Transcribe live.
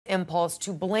impulse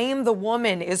to blame the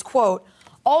woman is, quote,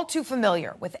 all too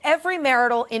familiar with every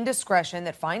marital indiscretion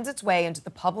that finds its way into the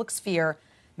public sphere,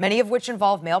 many of which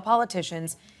involve male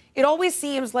politicians. It always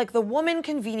seems like the woman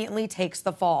conveniently takes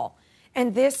the fall.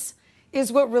 And this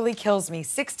is what really kills me.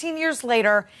 16 years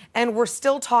later, and we're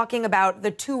still talking about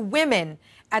the two women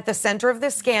at the center of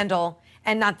this scandal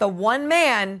and not the one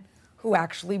man who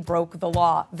actually broke the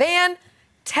law. Van,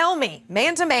 tell me,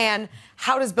 man to man,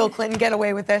 how does Bill Clinton get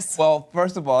away with this? Well,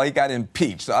 first of all, he got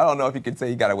impeached, so I don't know if you could say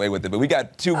he got away with it, but we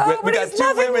got two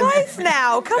women. Life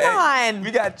now, come on.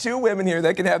 We got two women here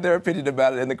that can have their opinion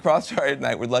about it. In the crossfire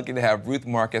tonight, we're lucky to have Ruth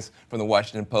Marcus from the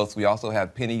Washington Post. We also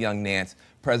have Penny Young Nance,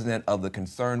 president of the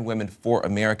Concerned Women for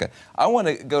America. I want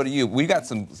to go to you. We got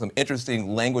some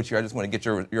interesting language here. I just want to get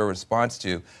your response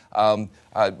to.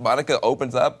 Monica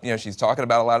opens up. She's talking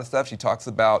about a lot of stuff. She talks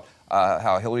about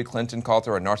how Hillary Clinton called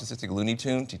her a narcissistic Looney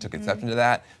Tune. She took exception to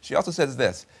that. She also says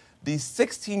this: these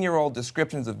 16-year-old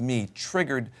descriptions of me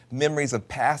triggered memories of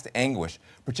past anguish,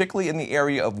 particularly in the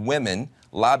area of women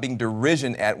lobbing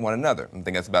derision at one another. I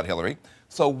think that's about Hillary.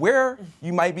 So where,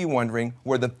 you might be wondering,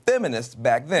 were the feminists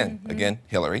back then? Again,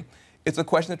 Hillary. It's a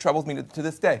question that troubles me to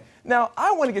this day. Now,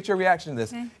 I want to get your reaction to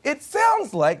this. It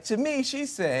sounds like, to me,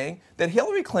 she's saying that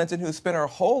Hillary Clinton, who spent her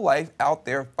whole life out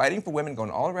there fighting for women,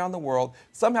 going all around the world,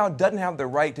 somehow doesn't have the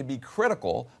right to be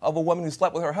critical of a woman who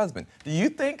slept with her husband. Do you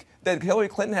think that Hillary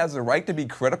Clinton has the right to be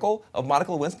critical of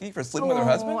Monica Lewinsky for sleeping with her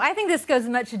husband? I think this goes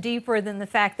much deeper than the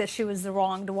fact that she was the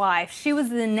wronged wife. She was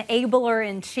the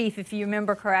enabler-in-chief, if you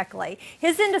remember correctly.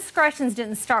 His indiscretions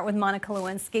didn't start with Monica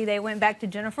Lewinsky. They went back to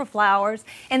Jennifer Flowers.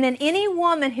 And then any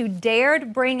woman who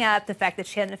dared bring up the fact that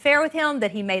she had an affair with him,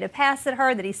 that he made a pass at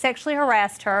her, that he sexually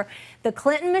harassed her, the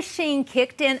Clinton machine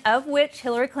kicked in, of which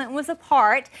Hillary Clinton was a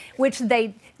part, which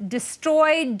they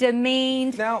destroyed,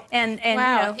 demeaned, and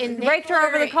raked her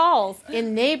over the coals.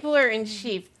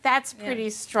 Enabler-in-chief, that's pretty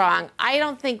strong. I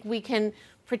don't think we can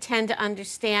pretend to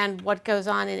understand what goes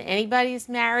on in anybody's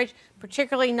marriage,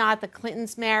 particularly not the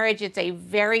Clintons' marriage. It's a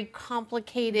very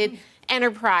complicated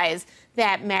enterprise,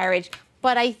 that marriage.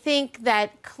 But I think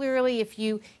that clearly if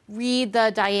you read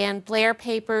the Diane Blair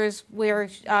papers where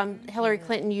Hillary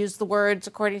Clinton used the words,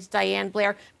 according to Diane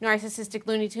Blair, narcissistic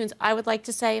Looney Tunes, I would like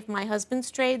to say if my husband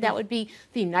strayed, that would be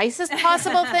the nicest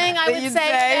possible thing I would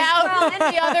say about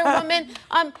any other woman.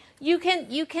 You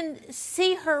can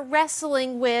see her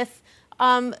wrestling with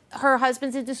her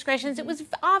husband's indiscretions. It was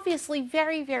obviously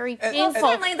very, very painful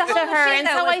to her, and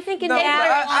so I think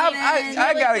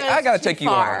I gotta take you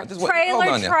on.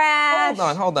 Trailer trash.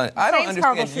 Hold on. I don't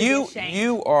understand.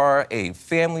 You are a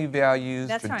family values,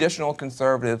 traditional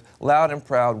conservative, loud and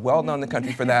proud, well known in the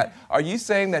country for that. Are you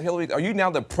saying that Hillary? Are you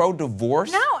now the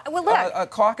pro-divorce? No. Well,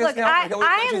 look. Caucus now.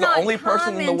 I am the only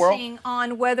person in the world. commenting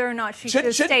on whether or not she should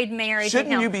have stayed married.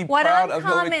 Shouldn't you be proud of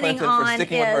Hillary Clinton for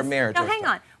sticking with her marriage? No, hang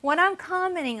on. What I'm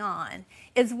commenting on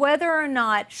is whether or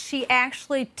not she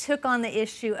actually took on the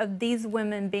issue of these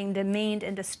women being demeaned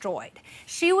and destroyed.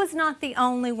 She was not the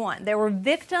only one. There were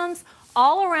victims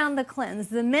all around the Clintons.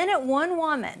 The minute one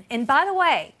woman, and by the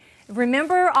way,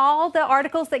 remember all the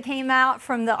articles that came out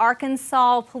from the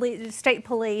Arkansas State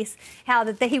Police, how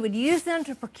that he would use them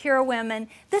to procure women.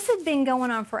 This had been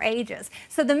going on for ages.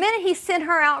 So the minute he sent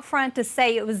her out front to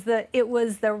say it was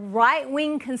the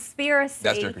right-wing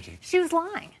conspiracy, she was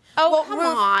lying. Oh, well, come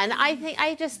on.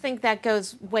 I just think that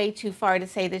goes way too far to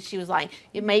say that she was lying.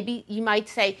 You might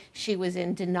say she was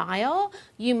in denial.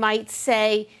 You might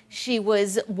say she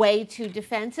was way too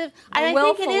defensive. I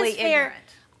think it is fair.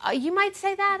 You might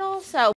say that also.